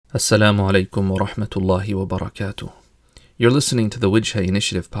Assalamu alaikum wa rahmatullahi wa barakatuh. You're listening to the Wijha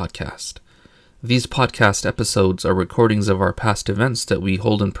Initiative podcast. These podcast episodes are recordings of our past events that we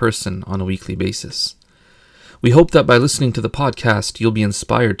hold in person on a weekly basis. We hope that by listening to the podcast, you'll be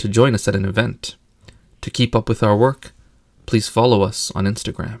inspired to join us at an event. To keep up with our work, please follow us on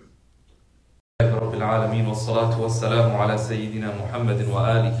Instagram. رب العالمين والصلاة والسلام على سيدنا محمد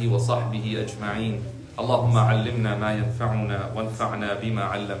وآله وصحبه أجمعين. اللهم علمنا ما ينفعنا وانفعنا بما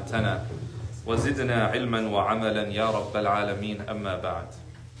علمتنا وزدنا علما وعملا يا رب العالمين أما بعد.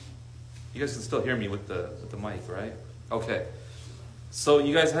 You guys can still hear me with the mic, right? Okay. So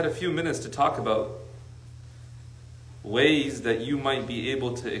you guys had a few minutes to talk about ways that you might be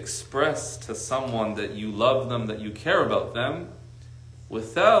able to express to someone that you love them, that you care about them,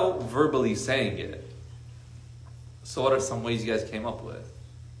 without verbally saying it. So what are some ways you guys came up with?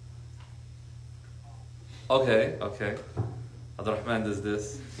 Okay. Abdurrahman does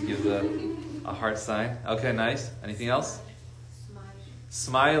this. He gives a heart sign. Okay, nice. Anything else?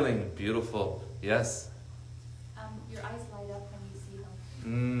 Smiling. Beautiful. Yes? Your eyes light up when you see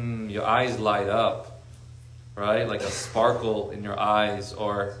them. Your eyes light up. Right? Like a sparkle in your eyes.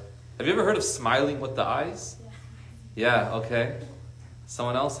 Or, have you ever heard of smiling with the eyes? Yeah, okay.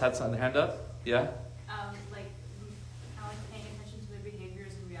 Someone else had their hand up? Yeah? Like paying attention to their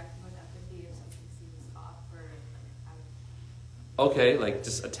behaviors and reacting with empathy if something seems off or Okay, like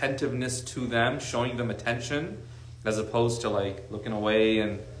just attentiveness to them, showing them attention, as opposed to like looking away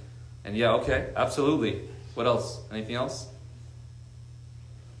and yeah, okay, absolutely. What else? Anything else?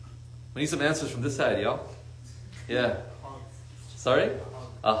 We need some answers from this side, y'all. Yeah. Sorry?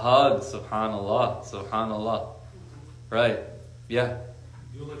 A hug, subhanallah. Right. Yeah.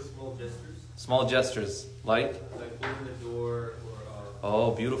 Do like small gestures? Small gestures, like? Like holding the door or...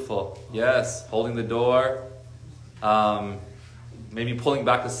 Oh, beautiful. Yes, holding the door. Maybe pulling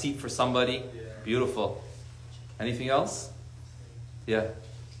back a seat for somebody. Yeah. Beautiful. Anything else? Yeah.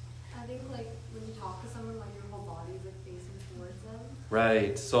 I think like when you talk to someone, like your whole body is like facing towards them.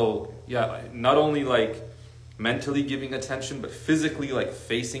 Right. So, yeah, not only like mentally giving attention, but physically like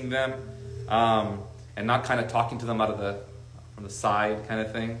facing them, and not kind of talking to them from the side kind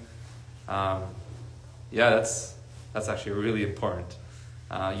of thing. Yeah, that's actually really important.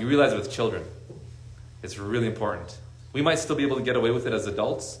 You realize with children, it's really important. We might still be able to get away with it as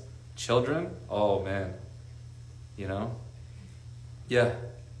adults. Children, oh man, you know? Yeah.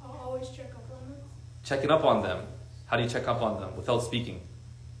 I'll always check up on them. Checking up on them. How do you check up on them without speaking?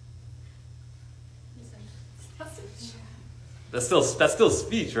 That's still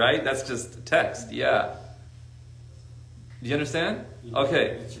speech, right? That's just text, yeah. Do you understand?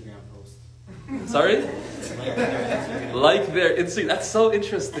 Okay. Instagram post. Sorry? Like their Instagram. That's so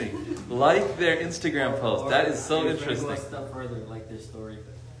interesting. Like their Instagram post. That is so interesting. Go a step further, like their story.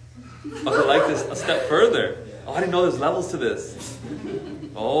 Okay, like this a step further. Oh, I didn't know there's levels to this.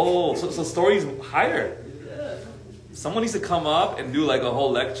 Oh, so stories higher. Someone needs to come up and do like a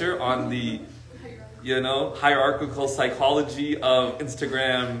whole lecture on the, hierarchical psychology of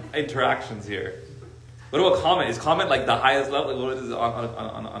Instagram interactions here. What about comment? Is comment like the highest level? Like what is it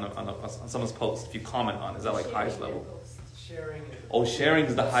on someone's post? If you comment on, is that like highest level? Sharing. Oh, sharing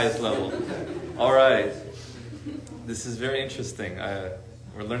is the highest level. All right. This is very interesting.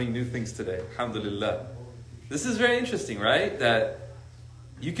 We're learning new things today. Alhamdulillah. This is very interesting, right? That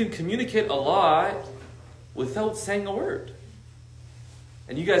you can communicate a lot without saying a word.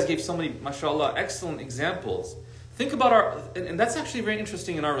 And you guys gave so many, mashallah, excellent examples. Think about and that's actually very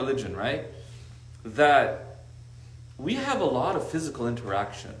interesting in our religion, right? That we have a lot of physical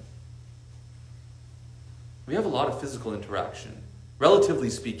interaction. We have a lot of physical interaction, relatively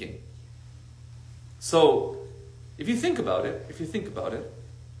speaking. So, if you think about it,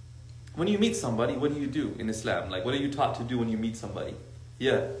 when you meet somebody, what do you do in Islam? Like, what are you taught to do when you meet somebody?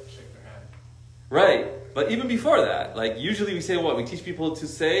 Yeah. Shake their hand. Right. But even before that, like, usually we say what? We teach people to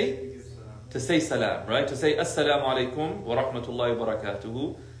say salam, right? To say assalamu alaikum wa rahmatullahi wa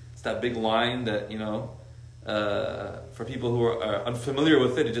barakatuhu. It's that big line that, for people who are unfamiliar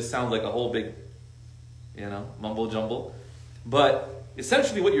with it, it just sounds like a whole big, mumble jumble. But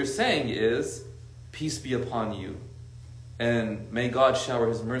essentially what you're saying is, peace be upon you. And may God shower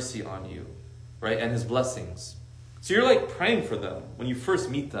His mercy on you, right? And His blessings. So you're like praying for them when you first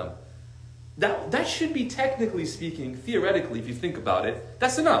meet them. That should be, technically speaking, theoretically, if you think about it,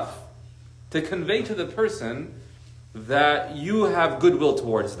 that's enough to convey to the person that you have goodwill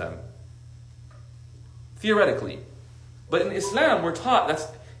towards them. Theoretically. But in Islam, we're taught that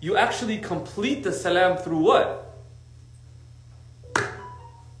you actually complete the salam through what?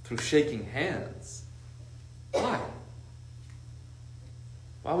 Through shaking hands. Why?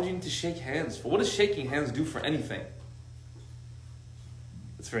 Why would you need to shake hands for? What does shaking hands do for anything?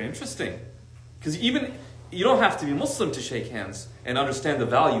 It's very interesting. Because even, you don't have to be Muslim to shake hands and understand the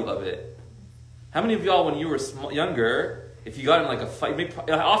value of it. How many of y'all, when you were younger, if you got in like a fight, it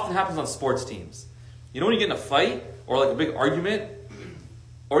often happens on sports teams. You know when you get in a fight, or like a big argument,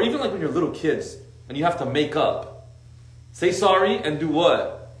 or even like when you're little kids, and you have to make up. Say sorry and do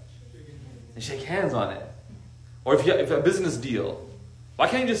what? And shake hands on it. Or if a business deal, why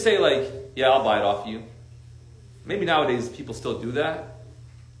can't you just say like, yeah, I'll buy it off you? Maybe nowadays people still do that.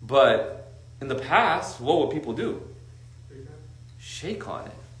 But in the past, what would people do? Shake on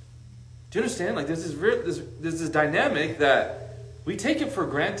it. Do you understand? Like there's this dynamic that we take it for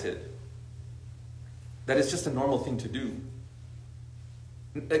granted. That it's just a normal thing to do.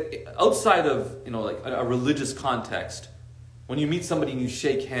 Outside of, like a religious context, when you meet somebody and you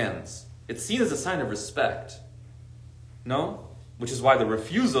shake hands, it's seen as a sign of respect. No? Which is why the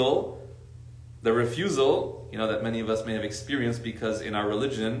refusal, that many of us may have experienced, because in our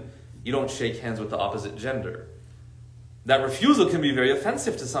religion, you don't shake hands with the opposite gender. That refusal can be very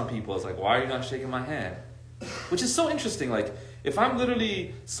offensive to some people. It's like, why are you not shaking my hand? Which is so interesting. Like, if I'm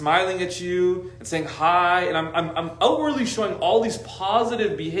literally smiling at you and saying hi, and I'm outwardly showing all these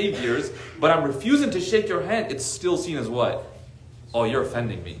positive behaviors, but I'm refusing to shake your hand, it's still seen as what? Oh, you're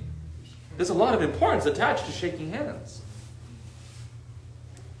offending me. There's a lot of importance attached to shaking hands.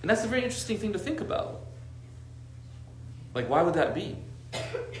 And that's a very interesting thing to think about. Like, why would that be?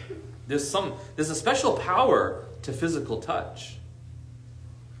 There's a special power to physical touch.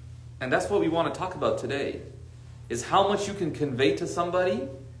 And that's what we want to talk about today, is how much you can convey to somebody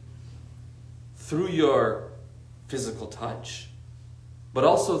through your physical touch, but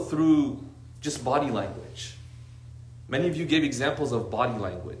also through just body language. Many of you gave examples of body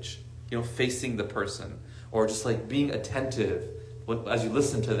language, facing the person, or just like being attentive as you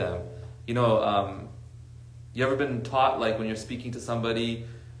listen to them. You ever been taught, like when you're speaking to somebody,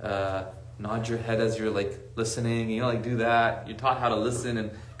 nod your head as you're like listening, do that. You're taught how to listen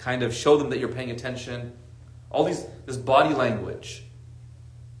and kind of show them that you're paying attention. This body language.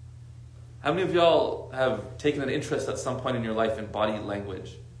 How many of y'all have taken an interest at some point in your life in body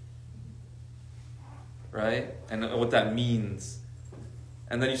language? Right? And what that means.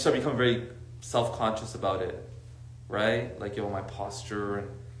 And then you start becoming very self-conscious about it. Right? Like, my posture. And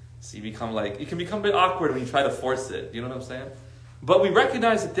so it can become a bit awkward when you try to force it. You know what I'm saying? But we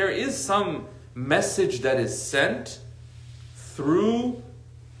recognize that there is some message that is sent through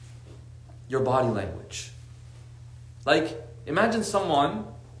your body language. Like, imagine someone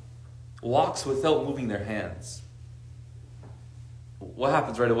walks without moving their hands. What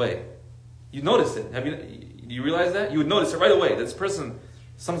happens right away? You notice it. Do you realize that? You would notice it right away. This person,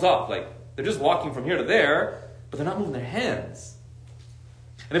 something's off. Like, they're just walking from here to there, but they're not moving their hands.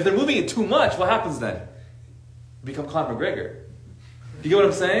 And if they're moving it too much, what happens then? You become Conor McGregor. Do you get what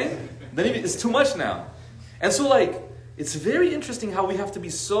I'm saying? Then it's too much now. And so, it's very interesting how we have to be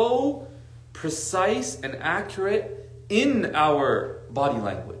so precise and accurate in our body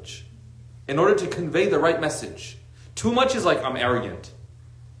language in order to convey the right message. Too much is like, I'm arrogant.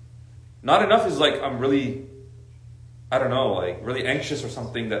 Not enough is like, I'm really, really anxious or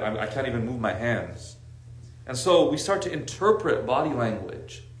something that I can't even move my hands. And so we start to interpret body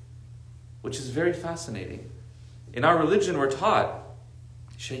language, which is very fascinating. In our religion, we're taught,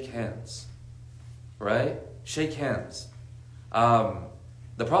 shake hands. Right? Shake hands.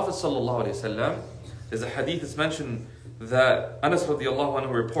 The Prophet ﷺ, there's a hadith that's mentioned that Anas radiallahu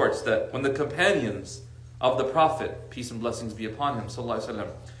anhu reports that when the companions of the Prophet, peace and blessings be upon him, ﷺ,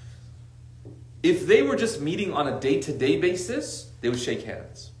 if they were just meeting on a day-to-day basis, they would shake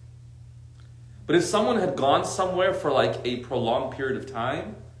hands. But if someone had gone somewhere for like a prolonged period of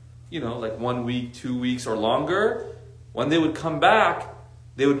time, like 1 week, 2 weeks or longer, when they would come back,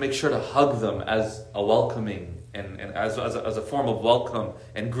 they would make sure to hug them as a welcoming and as a form of welcome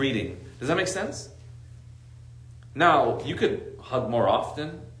and greeting. Does that make sense? Now, you could hug more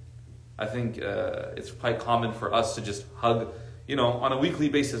often. I think it's quite common for us to just hug, on a weekly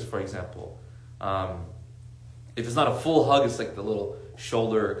basis, for example. If it's not a full hug, it's like the little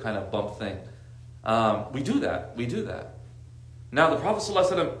shoulder kind of bump thing. We do that. Now, the Prophet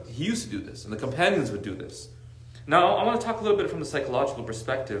ﷺ, he used to do this, and the companions would do this. Now, I want to talk a little bit from the psychological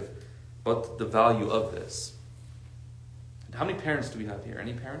perspective about the value of this. How many parents do we have here?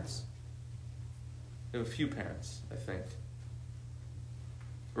 Any parents? We have a few parents, I think.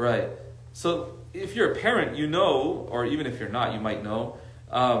 Right. So, if you're a parent, or even if you're not, you might know,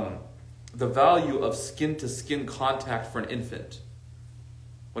 the value of skin-to-skin contact for an infant.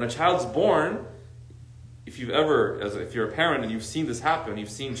 When a child's born, if you're a parent and you've seen this happen, you've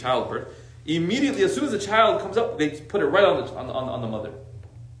seen childbirth, immediately as soon as the child comes up, they put it right on the mother.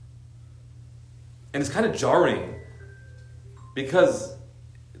 And it's kind of jarring because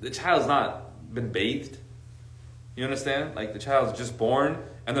the child's not been bathed. You understand? Like the child's just born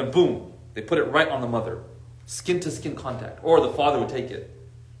and then boom, they put it right on the mother. Skin to skin contact. Or the father would take it.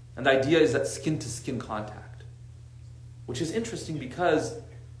 And the idea is that skin to skin contact. Which is interesting because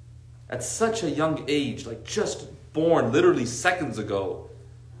at such a young age, like just born literally seconds ago,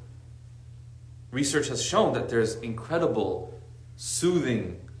 research has shown that there's incredible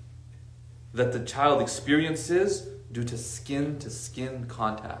soothing that the child experiences due to skin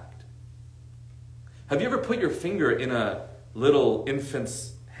contact. Have you ever put your finger in a little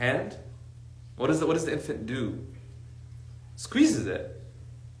infant's hand? What does the infant do? Squeezes it.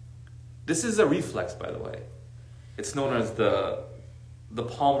 This is a reflex, by the way. It's known as the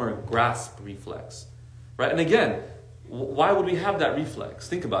palmar grasp reflex. Right? And again, why would we have that reflex?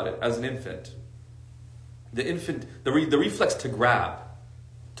 Think about it as an infant. The reflex to grab,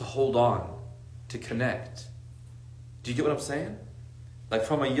 to hold on, to connect. Do you get what I'm saying? Like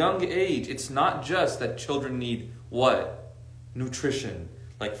from a young age, it's not just that children need what? Nutrition,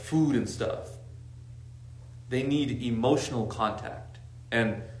 like food and stuff. They need emotional contact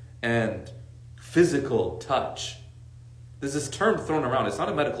and physical touch. There's this term thrown around. It's not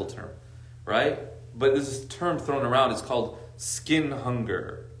a medical term, right? But there's this term thrown around. It's called skin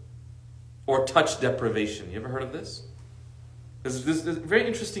hunger or touch deprivation. You ever heard of this? There's very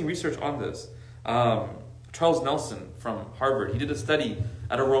interesting research on this. Charles Nelson from Harvard, he did a study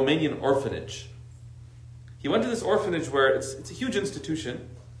at a Romanian orphanage. He went to this orphanage where it's a huge institution,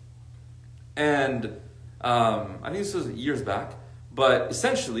 and I think this was years back, but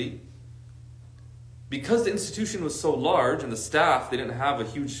essentially, because the institution was so large and the staff, they didn't have a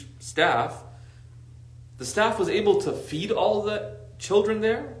huge staff, the staff was able to feed all the children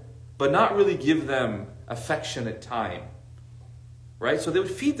there, but not really give them affectionate time. Right? So they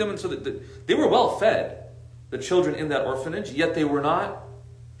would feed them, and so that they were well fed, the children in that orphanage, yet they were not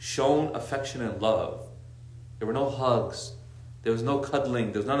shown affectionate love. There were no hugs. There was no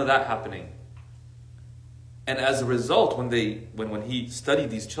cuddling. There was none of that happening. And as a result, when he studied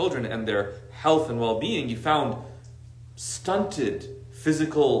these children and their health and well-being, he found stunted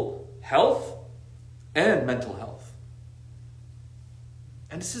physical health and mental health.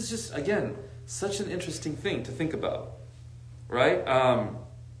 And this is just, again, such an interesting thing to think about. Right?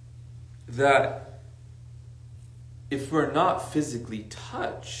 That if we're not physically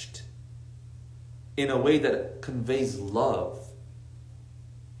touched in a way that conveys love,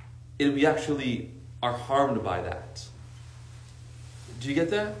 we actually are harmed by that. Do you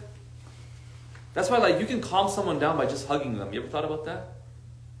get that? That's why, like, you can calm someone down by just hugging them. You ever thought about that?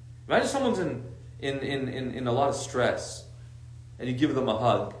 Imagine someone's in a lot of stress and you give them a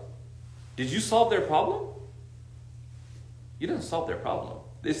hug. Did you solve their problem? You didn't solve their problem.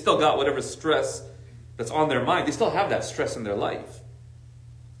 They still got whatever stress that's on their mind. They still have that stress in their life.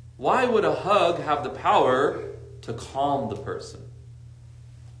 Why would a hug have the power to calm the person?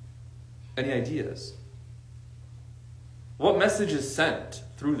 Any ideas? What message is sent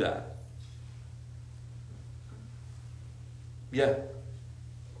through that? Yeah.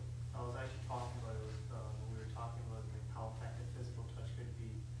 I was actually talking about it when we were talking about like how effective physical touch could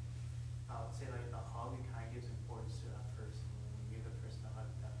be. I would say like the hug, it kind of gives importance to that person. When you give the person a hug,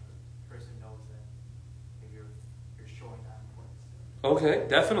 that person knows that you're showing that importance to them.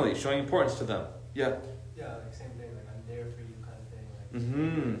 Okay, definitely showing importance to them. Yeah. Yeah, like same thing, like I'm there for you kind of thing.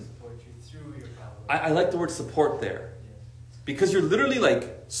 Like support you through your problem. I like the word support there. Yes. Because you're literally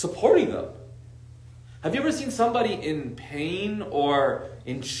like supporting them. Have you ever seen somebody in pain or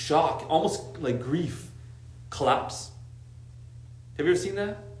in shock, almost like grief, collapse? Have you ever seen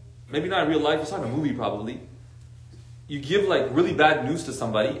that? Maybe not in real life, you saw it in a movie probably. You give like really bad news to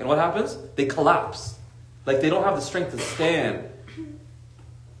somebody, and what happens? They collapse. Like they don't have the strength to stand.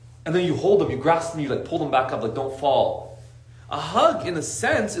 And then you hold them, you grasp them, you like pull them back up, like don't fall. A hug, in a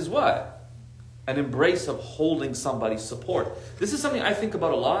sense, is what? An embrace of holding somebody's support. This is something I think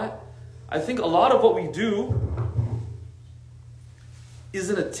about a lot. I think a lot of what we do is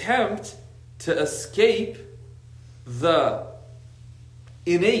an attempt to escape the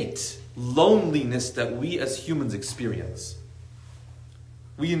innate loneliness that we as humans experience.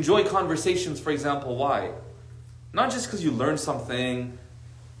 We enjoy conversations, for example, why? Not just because you learn something.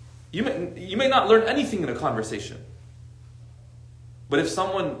 You may not learn anything in a conversation. But if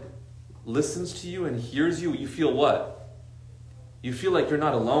someone listens to you and hears you, you feel what? You feel like you're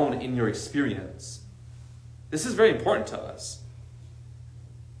not alone in your experience. This is very important to us.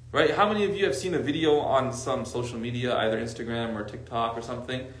 Right? How many of you have seen a video on some social media, either Instagram or TikTok or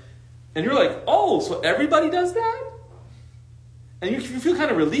something, and you're like, oh, so everybody does that? And you feel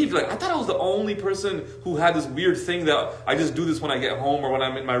kind of relieved. Like, I thought I was the only person who had this weird thing that I just do this when I get home, or when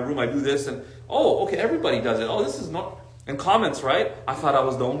I'm in my room, I do this. And, oh, okay, everybody does it. Oh, this is not... And comments, right? I thought I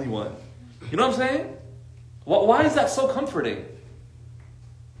was the only one. You know what I'm saying? Why is that so comforting?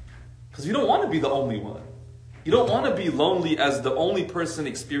 Because you don't want to be the only one. You don't want to be lonely as the only person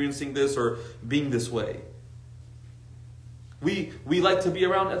experiencing this or being this way. We like to be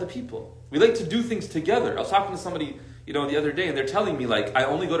around other people. We like to do things together. I was talking to somebody, the other day, and they're telling me, like, I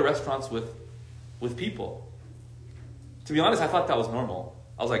only go to restaurants with people. To be honest, I thought that was normal.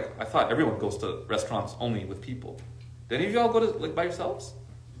 I thought everyone goes to restaurants only with people. Do any of y'all go to, like, by yourselves?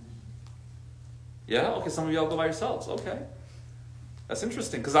 Yeah? Okay, some of y'all go by yourselves. Okay. That's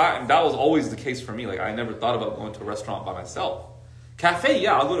interesting, because that was always the case for me. Like, I never thought about going to a restaurant by myself. Cafe,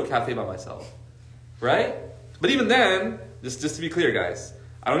 yeah, I'll go to a cafe by myself. Right? But even then, just to be clear, guys,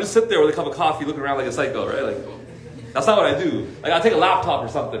 I don't just sit there with a cup of coffee looking around like a psycho, right? Like, that's not what I do. Like, I take a laptop or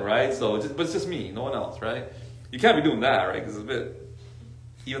something, right? But it's just me, no one else, right? You can't be doing that, right? Because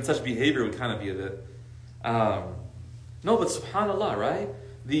even such behavior would kind of be a bit... no, but subhanAllah, right?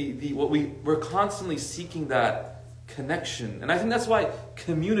 We're constantly seeking that connection. And I think that's why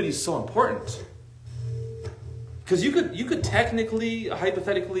community is so important. Because you could technically,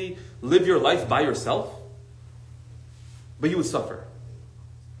 hypothetically, live your life by yourself, but you would suffer.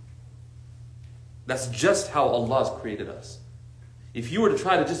 That's just how Allah has created us. If you were to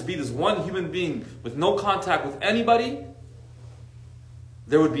try to just be this one human being with no contact with anybody,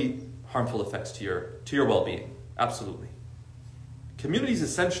 there would be harmful effects to your well-being. Absolutely. Community is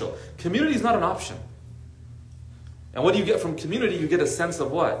essential. Community is not an option. And what do you get from community? You get a sense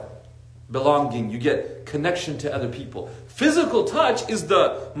of what? Belonging. You get connection to other people. Physical touch is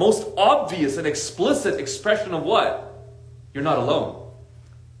the most obvious and explicit expression of what? You're not alone.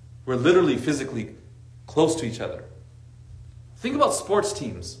 We're literally physically close to each other. Think about sports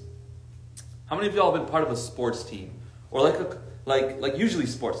teams. How many of y'all have been part of a sports team? Or like usually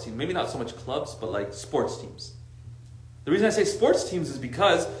sports teams. Maybe not so much clubs, but like sports teams. The reason I say sports teams is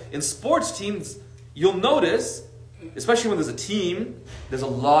because in sports teams, you'll notice, especially when there's a team, there's a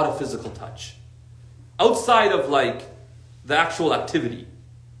lot of physical touch. Outside of like the actual activity.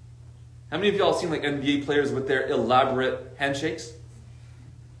 How many of y'all seen like NBA players with their elaborate handshakes?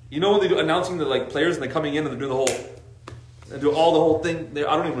 You know when they do announcing the like players and they're coming in and they do the whole thing. I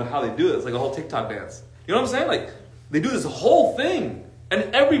don't even know how they do it. It's like a whole TikTok dance. You know what I'm saying? Like they do this whole thing,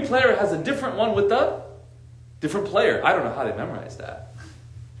 and every player has a different one with a different player. I don't know how they memorize that.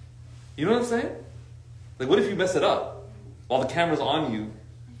 You know what I'm saying? Like, what if you mess it up while the camera's on you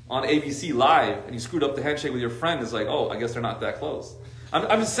on ABC Live and you screwed up the handshake with your friend? It's like, oh, I guess they're not that close.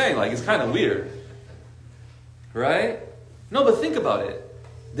 I'm just saying, like, it's kind of weird. Right? No, but think about it.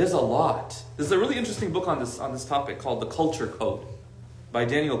 There's a lot. There's a really interesting book on this topic called The Culture Code by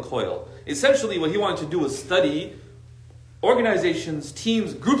Daniel Coyle. Essentially, what he wanted to do was study organizations,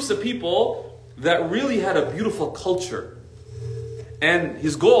 teams, groups of people that really had a beautiful culture. And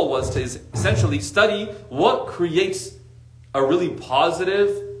his goal was to essentially study what creates a really positive,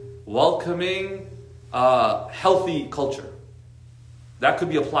 welcoming, healthy culture. That could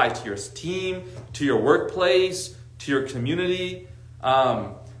be applied to your team, to your workplace, to your community.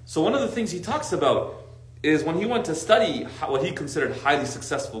 So one of the things he talks about is when he went to study what he considered highly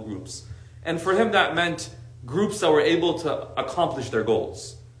successful groups. And for him that meant groups that were able to accomplish their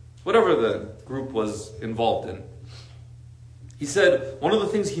goals, whatever the group was involved in. He said one of the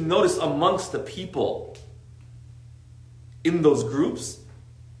things he noticed amongst the people in those groups,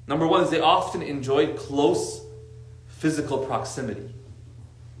 number one, is they often enjoyed close physical proximity.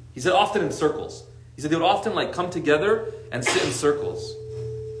 He said often in circles. He said they would often like come together and sit in circles.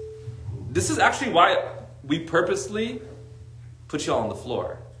 This is actually why we purposely put you all on the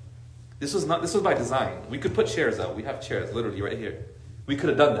floor. This was by design. We could put chairs out. We have chairs literally right here. We could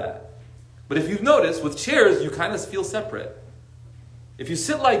have done that. But if you've noticed, with chairs, you kind of feel separate. If you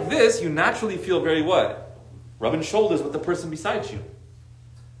sit like this, you naturally feel very what? Rubbing shoulders with the person beside you.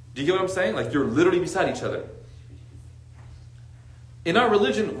 Do you get what I'm saying? Like you're literally beside each other. In our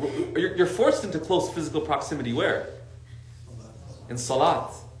religion, you're forced into close physical proximity where? In salat.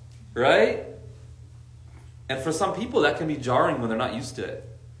 Right? And for some people, that can be jarring when they're not used to it.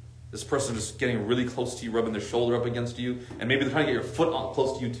 This person just getting really close to you, rubbing their shoulder up against you, and maybe they're trying to get your foot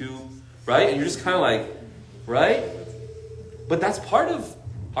close to you too. Right? And you're just kind of like, right? But that's part of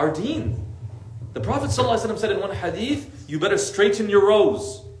our deen. The Prophet ﷺ said in one hadith, you better straighten your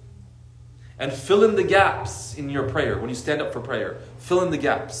rows. And fill in the gaps in your prayer. When you stand up for prayer, fill in the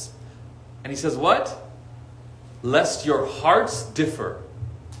gaps. And he says what? Lest your hearts differ.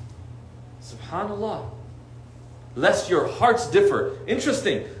 Subhanallah. Lest your hearts differ.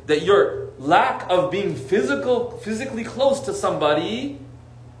 Interesting that your lack of being physically close to somebody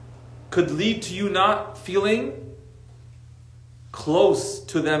could lead to you not feeling close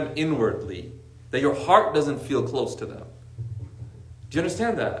to them inwardly. That your heart doesn't feel close to them. Do you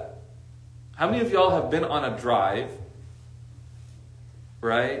understand that? How many of y'all have been on a drive,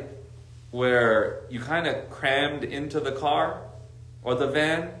 right, where you kind of crammed into the car or the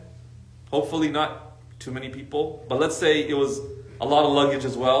van? Hopefully not too many people, but let's say it was a lot of luggage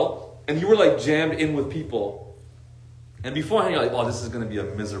as well, and you were like jammed in with people. And beforehand you're like, oh, this is going to be a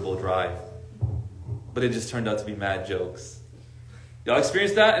miserable drive. But it just turned out to be mad jokes. Y'all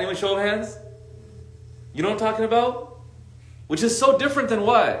experienced that? Anyone show of hands? You know what I'm talking about? Which is so different than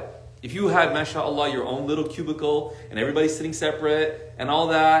what? If you had, mashallah, your own little cubicle and everybody's sitting separate and all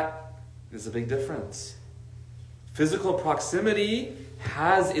that, there's a big difference. Physical proximity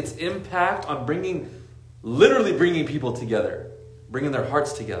has its impact on literally bringing people together, bringing their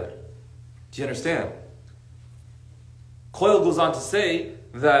hearts together. Do you understand? Coyle goes on to say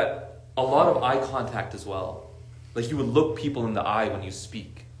that a lot of eye contact as well. Like you would look people in the eye when you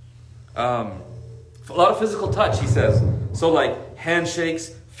speak. A lot of physical touch, he says. So like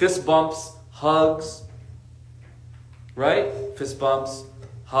handshakes, fist bumps, hugs, right? Fist bumps,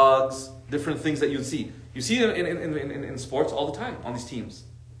 hugs, different things that you'd see. You see them in sports all the time on these teams.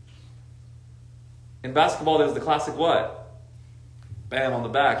 In basketball, there's the classic what? Bam on the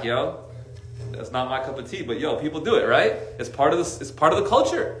back, yo. That's not my cup of tea, but yo, people do it, right? It's part of the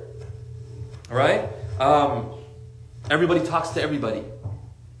culture, right? Everybody talks to everybody.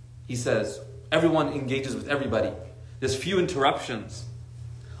 He says everyone engages with everybody. There's few interruptions.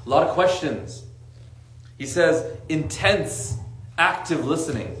 A lot of questions. He says intense, active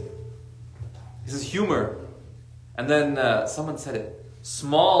listening. He says humor. And then someone said it.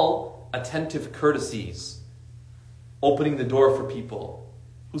 Small, attentive courtesies. Opening the door for people.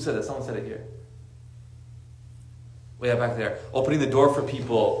 Who said that? Someone said it here. Way back there. Opening the door for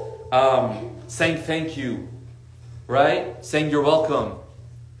people. Saying thank you. Right? Saying you're welcome.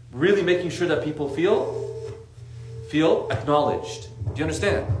 Really making sure that people feel acknowledged. Do you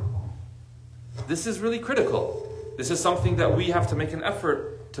understand? This is really critical. This is something that we have to make an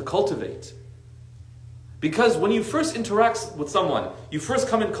effort to cultivate. Because when you first interact with someone, you first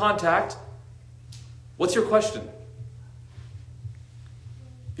come in contact, what's your question?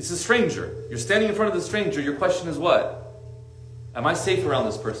 It's a stranger. You're standing in front of the stranger. Your question is what? Am I safe around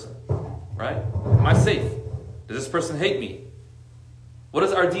this person? Right? Am I safe? Does this person hate me? What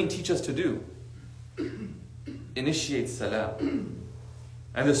does our deen teach us to do? Initiate salam.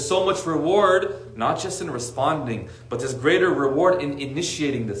 And there's so much reward, not just in responding, but there's greater reward in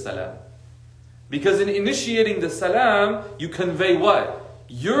initiating the salam. Because in initiating the salam, you convey what?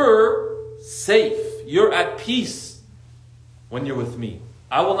 You're safe. You're at peace when you're with me.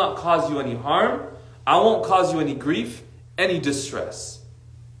 I will not cause you any harm. I won't cause you any grief, any distress.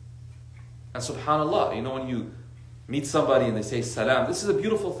 And subhanAllah, you know, when you meet somebody and they say salam, this is a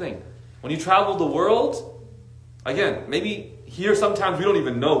beautiful thing. When you travel the world, again, maybe here sometimes we don't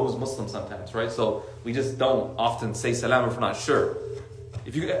even know who's Muslim sometimes, right? So we just don't often say salam if we're not sure.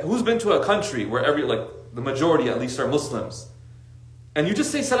 Who's been to a country where the majority at least are Muslims? And you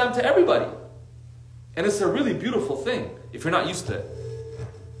just say salam to everybody. And it's a really beautiful thing if you're not used to it.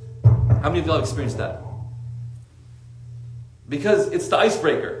 How many of y'all have experienced that? Because it's the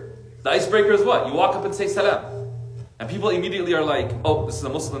icebreaker. The icebreaker is what? You walk up and say salam. And people immediately are like, oh, this is a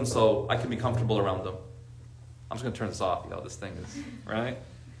Muslim, so I can be comfortable around them. I'm just going to turn this off, this thing is, right?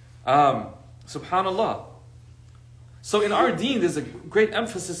 Subhanallah. So in our deen, there's a great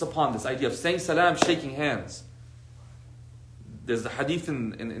emphasis upon this idea of saying salam, shaking hands. There's the hadith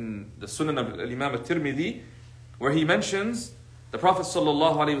in the Sunan of Imam al-Tirmidhi, where he mentions, the Prophet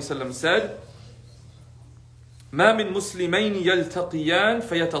ﷺ said, ما من مسلمين يلتقيان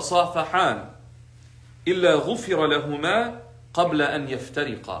فيتصافحان إلا غفر لهما قبل أن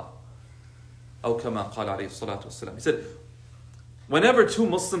يفترقا أو كما قال عليه الصلاة والسلام. He said, whenever two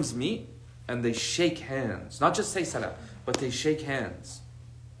Muslims meet and they shake hands, not just say salam, but they shake hands,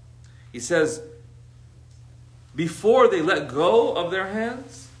 he says, before they let go of their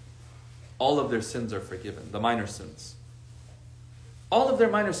hands, all of their sins are forgiven, the minor sins. All of their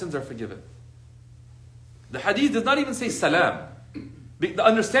minor sins are forgiven. The hadith does not even say salam. The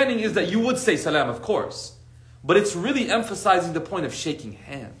understanding is that you would say salam, of course, but it's really emphasizing the point of shaking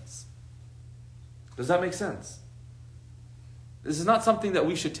hands. Does that make sense? This is not something that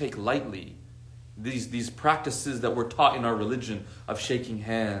we should take lightly. these practices that we're taught in our religion of shaking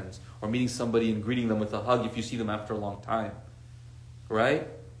hands or meeting somebody and greeting them with a hug if you see them after a long time. Right?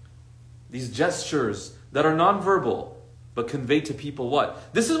 These gestures that are nonverbal but convey to people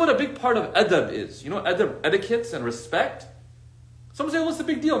what? This is what a big part of adab is. You know adab, etiquettes and respect? Someone say, what's the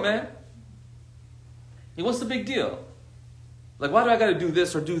big deal, man? What's the big deal? Like, why do I got to do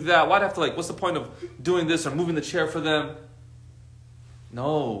this or do that? Why do I have to, like, what's the point of doing this or moving the chair for them?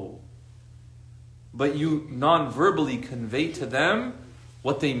 No. But you non-verbally convey to them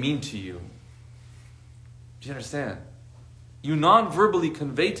what they mean to you. Do you understand? You non-verbally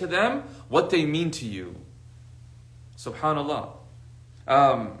convey to them what they mean to you. Subhanallah.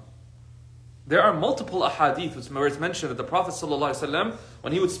 There are multiple ahadith where it's mentioned that the Prophet ﷺ,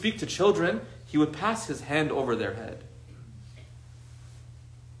 when he would speak to children, he would pass his hand over their head.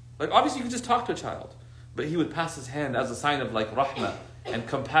 Like, obviously you could just talk to a child, but he would pass his hand as a sign of like rahmah and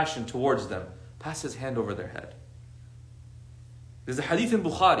compassion towards them. Pass his hand over their head. There's a hadith in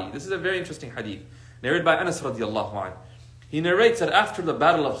Bukhari. This is a very interesting hadith, narrated by Anas radiallahu anhu. He narrates that after the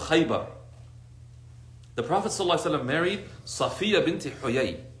battle of Khaybar, the Prophet ﷺ married Safiya bint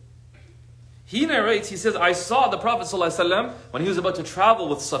Huyay. He narrates, he says, I saw the Prophet ﷺ when he was about to travel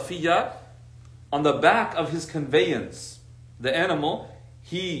with Safiya on the back of his conveyance, the animal.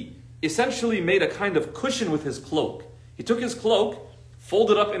 He essentially made a kind of cushion with his cloak. He took his cloak,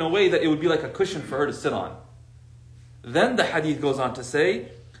 folded up in a way that it would be like a cushion for her to sit on. Then the hadith goes on to say,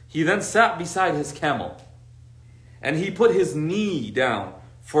 he then sat beside his camel and he put his knee down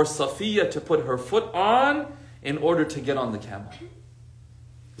for Safiya to put her foot on in order to get on the camel.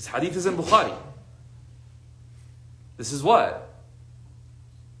 This hadith is in Bukhari. This is what?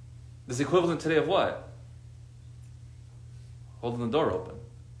 This is equivalent today of what? Holding the door open.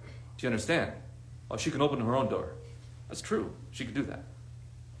 Do you understand? Oh, she can open her own door. That's true. She could do that.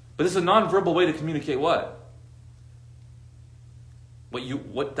 But this is a non-verbal way to communicate what?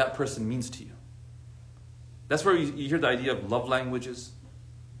 What that person means to you. That's where you hear the idea of love languages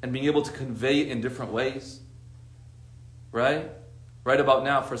and being able to convey it in different ways. Right? Right about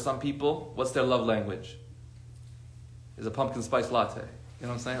now, for some people, what's their love language? Is a pumpkin spice latte. You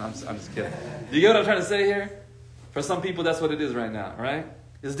know what I'm saying? I'm just kidding. Do you get what I'm trying to say here? For some people, that's what it is right now, right?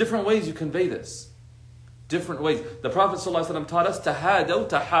 There's different ways you convey this. Different ways. The Prophet ﷺ taught us, tahadaw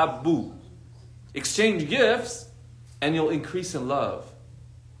tahabbu. Exchange gifts, and you'll increase in love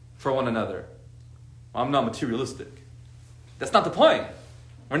for one another. I'm not materialistic. That's not the point.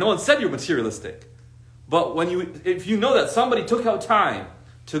 Or no one said you're materialistic. But if you know that somebody took out time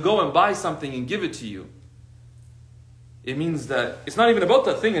to go and buy something and give it to you, it means that it's not even about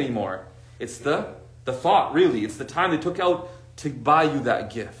the thing anymore. It's the thought, really. It's the time they took out to buy you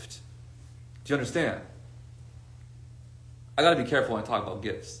that gift. Do you understand? I gotta be careful when I talk about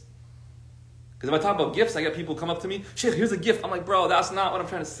gifts. Because if I talk about gifts, I get people come up to me, Sheikh, here's a gift. I'm like, bro, that's not what I'm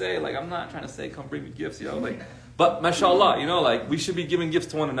trying to say. Like, I'm not trying to say, come bring me gifts, yo. Like, but mashallah, you know, like, we should be giving gifts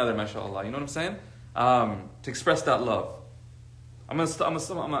to one another, mashallah. You know what I'm saying? To express that love. I'm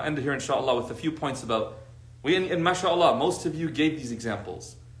gonna end here, inshallah, with a few points about, in mashallah, most of you gave these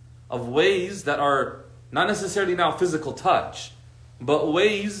examples of ways that are not necessarily now physical touch, but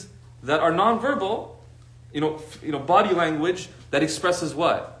ways that are nonverbal, you know, body language that expresses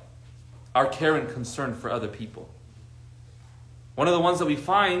what? Our care and concern for other people. One of the ones that we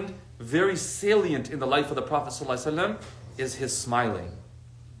find very salient in the life of the Prophet ﷺ is his smiling.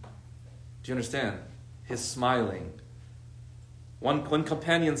 Do you understand? His smiling. One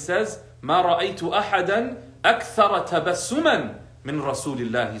companion says, مَا رَأَيْتُ أَحَدًا أَكْثَرَ تَبَسُّمًا مِنْ رَسُولِ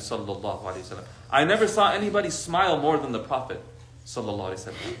اللَّهِ صَلَّى اللَّهُ عَلَيْهِ وسلم. I never saw anybody smile more than the Prophet sallallahu alaihi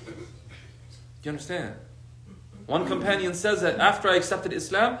wasallam. Do you understand? One companion says that after I accepted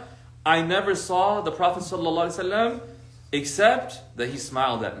Islam, I never saw the Prophet sallallahu alaihi wasallam except that he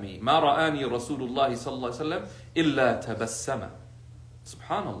smiled at me. مَا رَآنِي رَسُولُ اللَّهِ صَلَّى اللَّهُ عَلَيْهِ وسلم إِلَّا تَبَسَّمَ.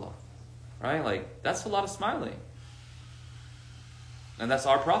 Subhanallah. Right? Like, that's a lot of smiling. And that's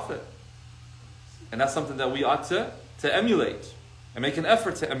our Prophet. And that's something that we ought to emulate and make an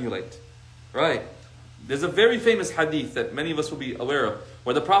effort to emulate. Right? There's a very famous hadith that many of us will be aware of,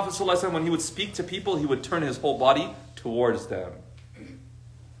 where the Prophet ﷺ, when he would speak to people, he would turn his whole body towards them.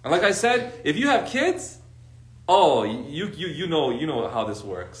 And like I said, if you have kids, oh, you know how this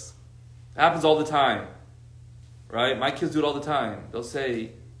works. It happens all the time. Right? My kids do it all the time. They'll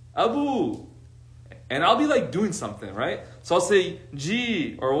say, Abu. And I'll be like doing something, right? So I'll say,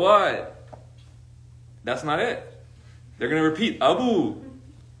 G, or what? That's not it. They're going to repeat, Abu.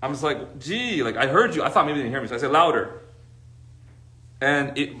 I'm just like, gee, like I heard you. I thought maybe they didn't hear me, so I said louder.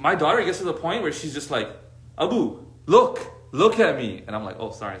 And my daughter gets to the point where she's just like, Abu, look at me. And I'm like,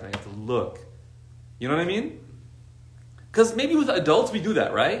 oh, sorry, I have to look. You know what I mean? Because maybe with adults we do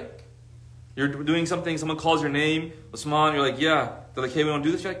that, right? You're doing something, someone calls your name, Usman, you're like, yeah. They're like, hey, we want to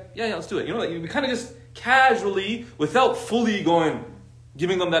do this? You're like, yeah, let's do it. You know, like, we kind of just casually, without fully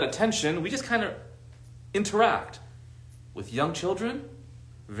giving them that attention, we just kind of interact. With young children,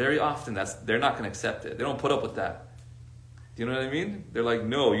 very often they're not going to accept it. They don't put up with that. Do you know what I mean? They're like,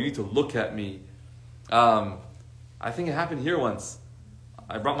 no, you need to look at me. I think it happened here once.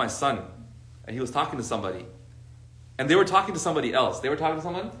 I brought my son, and he was talking to somebody. And they were talking to somebody else. They were talking to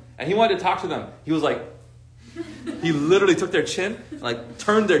someone, and he wanted to talk to them. He was like, he literally took their chin, like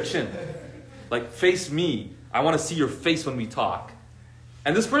turned their chin. Like, face me. I want to see your face when we talk.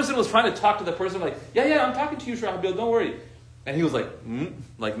 And this person was trying to talk to the person like, yeah, I'm talking to you, Shrahabil, don't worry. And he was like,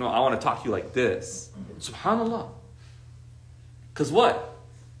 like, no, I want to talk to you like this. SubhanAllah. Because what?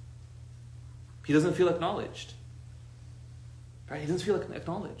 He doesn't feel acknowledged. Right? He doesn't feel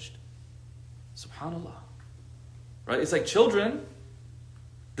acknowledged. SubhanAllah. Right? It's like children.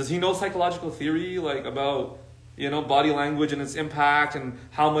 Does he know psychological theory, like about, body language and its impact and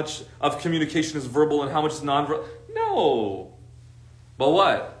how much of communication is verbal and how much is non-verbal? No. But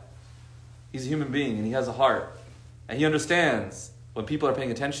what? He's a human being and he has a heart. And he understands when people are paying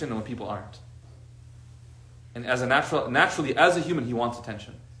attention and when people aren't. And naturally, as a human, he wants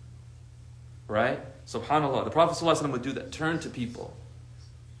attention. Right? SubhanAllah. The Prophet ﷺ would do that. Turn to people.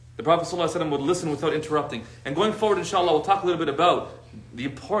 The Prophet ﷺ would listen without interrupting. And going forward, inshallah, we'll talk a little bit about the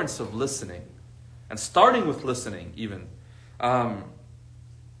importance of listening. And starting with listening, even. And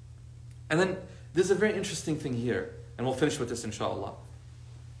then, there's a very interesting thing here. And we'll finish with this, inshallah.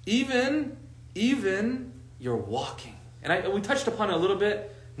 Even you're walking. And we touched upon it a little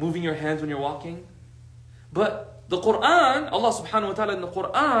bit, moving your hands when you're walking. But the Quran, Allah subhanahu wa ta'ala in the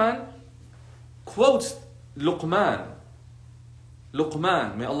Quran quotes Luqman.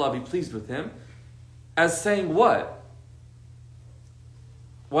 Luqman, may Allah be pleased with him, as saying what?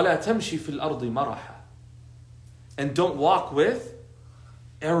 وَلَا تَمْشِي فِي الْأَرْضِ مَرَحًا. And don't walk with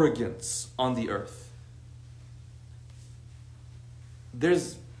arrogance on the earth.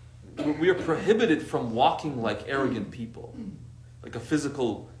 We are prohibited from walking like arrogant people, like a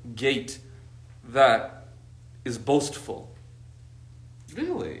physical gait that is boastful.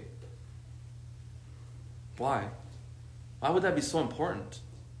 Really? Why? Why would that be so important?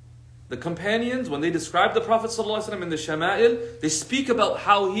 The companions, when they describe the Prophet ﷺ in the Shama'il, they speak about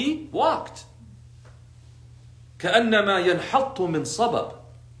how he walked. كَأَنَّمَا يَنْحَطُّ مِنْ صَبَبٍ.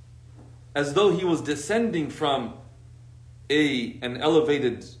 As though he was descending from an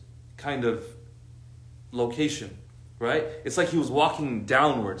elevated kind of location, right? It's like he was walking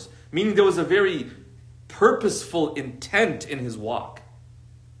downwards, meaning there was a very purposeful intent in his walk.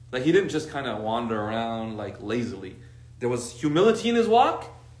 Like he didn't just kind of wander around like lazily. There was humility in his walk,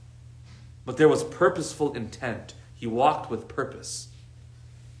 but there was purposeful intent. He walked with purpose.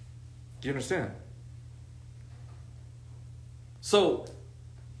 Do you understand? So,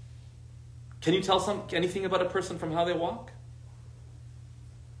 can you tell anything about a person from how they walk?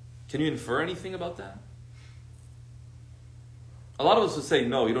 Can you infer anything about that? A lot of us would say,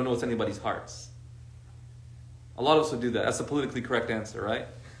 no, you don't know what's anybody's hearts. A lot of us would do that. That's a politically correct answer, right?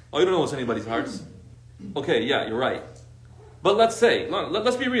 Oh, you don't know what's anybody's hearts? Okay, yeah, you're right. But let's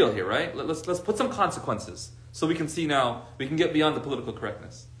be real here, right? Let's put some consequences so we can see now, we can get beyond the political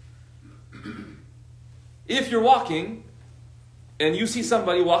correctness. If you're walking and you see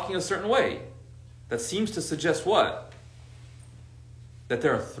somebody walking a certain way, that seems to suggest what? That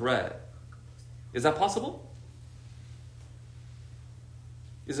they're a threat. Is that possible?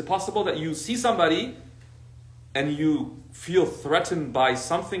 Is it possible that you see somebody and you feel threatened by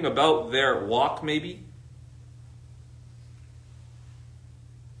something about their walk, maybe?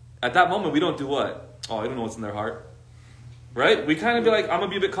 At that moment, we don't do what? Oh, I don't know what's in their heart. Right? We kind of be like, I'm going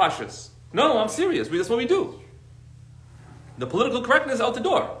to be a bit cautious. No, I'm serious. That's what we do. The political correctness out the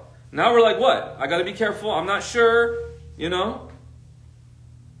door. Now we're like, what? I got to be careful. I'm not sure.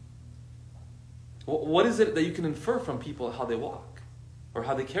 What is it that you can infer from people how they walk? Or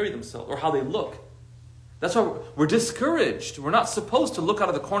how they carry themselves? Or how they look? That's why we're discouraged. We're not supposed to look out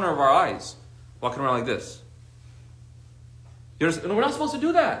of the corner of our eyes, walking around like this. We're not supposed to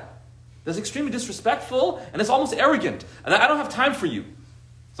do that. That's extremely disrespectful, and it's almost arrogant. And I don't have time for you.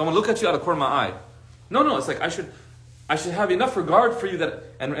 So I'm going to look at you out of the corner of my eye. No, it's like I should have enough regard for you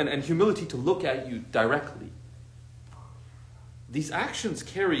and humility to look at you directly. These actions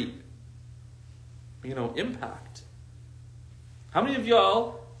carry, impact. How many of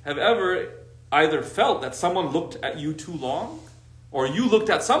y'all have ever either felt that someone looked at you too long, or you looked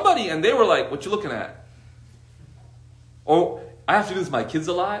at somebody and they were like, what you looking at? Or I have to do this with my kids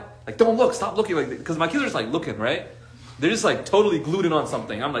a lot. Like, don't look, stop looking. Like, because my kids are just like looking, right? They're just like totally glued in on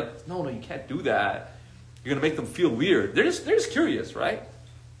something. I'm like, no, you can't do that. You're gonna make them feel weird. They're just curious, right? Do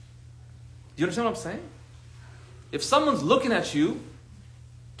you understand what I'm saying? If someone's looking at you,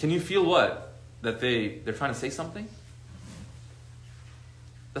 can you feel what? That they're trying to say something?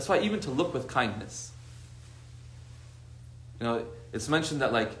 That's why even to look with kindness. You know, it's mentioned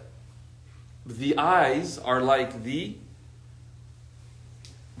that like the eyes are like the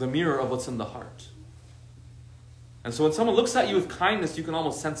mirror of what's in the heart. And so when someone looks at you with kindness, you can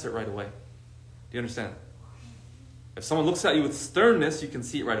almost sense it right away. Do you understand? If someone looks at you with sternness, you can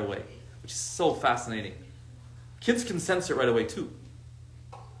see it right away, which is so fascinating. Kids can sense it right away too.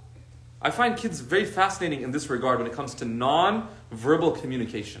 I find kids very fascinating in this regard when it comes to non-verbal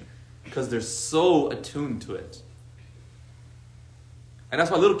communication, because they're so attuned to it. And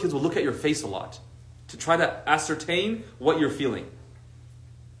that's why little kids will look at your face a lot to try to ascertain what you're feeling.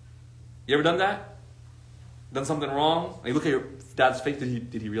 You ever done that? Done something wrong? And you look at your dad's face,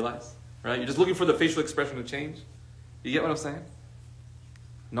 did he realize? Right? You're just looking for the facial expression to change. You get what I'm saying?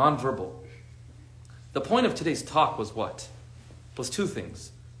 Non-verbal. The point of today's talk was what? Was two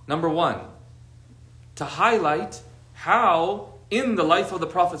things. Number one, to highlight how in the life of the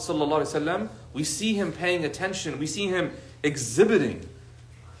Prophet ﷺ, we see him paying attention, we see him exhibiting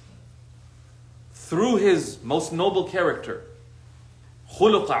through his most noble character,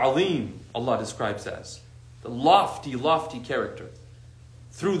 khuluq azim, Allah describes as the lofty, lofty character.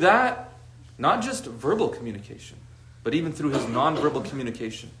 Through that, not just verbal communication, but even through his non-verbal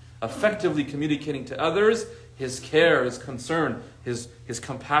communication, effectively communicating to others his care, his concern, his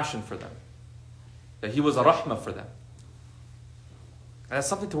compassion for them. That he was a rahmah for them. And that's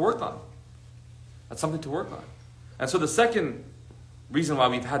something to work on. That's something to work on. And so the second reason why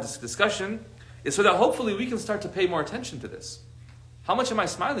we've had this discussion is so that hopefully we can start to pay more attention to this. How much am I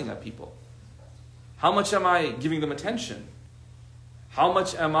smiling at people? How much am I giving them attention? How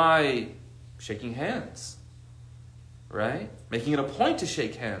much am I shaking hands? Right? Making it a point to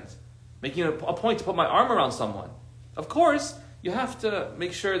shake hands. Making it a point to put my arm around someone. Of course, you have to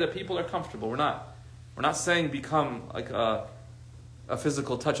make sure that people are comfortable. We're not saying become like a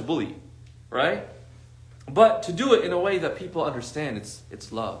physical touch bully, right? But to do it in a way that people understand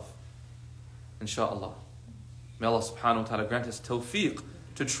it's love. Insha'Allah. May Allah subhanahu wa ta'ala grant us tawfiq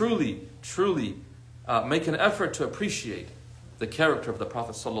to truly make an effort to appreciate the character of the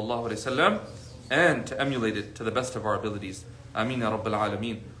Prophet sallallahu alaihi wasallam and to emulate it to the best of our abilities. Ameen ya Rabbil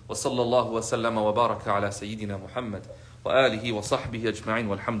Alameen. Wa sallallahu wa sallama wa baraka ala Sayyidina Muhammad wa alihi wa sahbihi ajma'in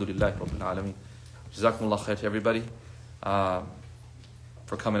walhamdulillahi Rabbil Alameen. Jazakumullah khair to everybody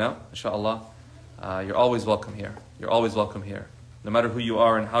for coming out, inshaAllah. You're always welcome here. You're always welcome here. No matter who you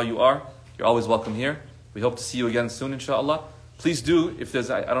are and how you are, you're always welcome here. We hope to see you again soon, inshaAllah. Please do, if there's,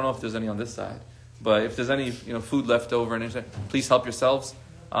 I don't know if there's any on this side, but if there's any food left over, and please help yourselves.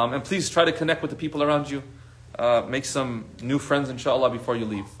 And please try to connect with the people around you. Make some new friends, inshaAllah, before you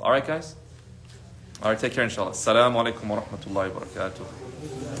leave. Alright, guys? Alright, take care, inshaAllah. Assalamu alaikum wa rahmatullahi wa barakatuh.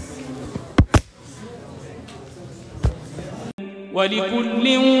 ولكل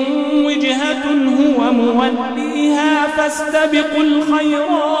وجهة هو موليها فاستبقوا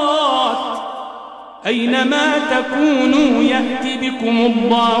الخيرات أينما تكونوا يأتي بكم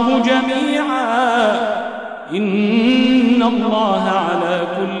الله جميعا إن الله على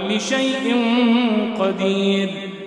كل شيء قدير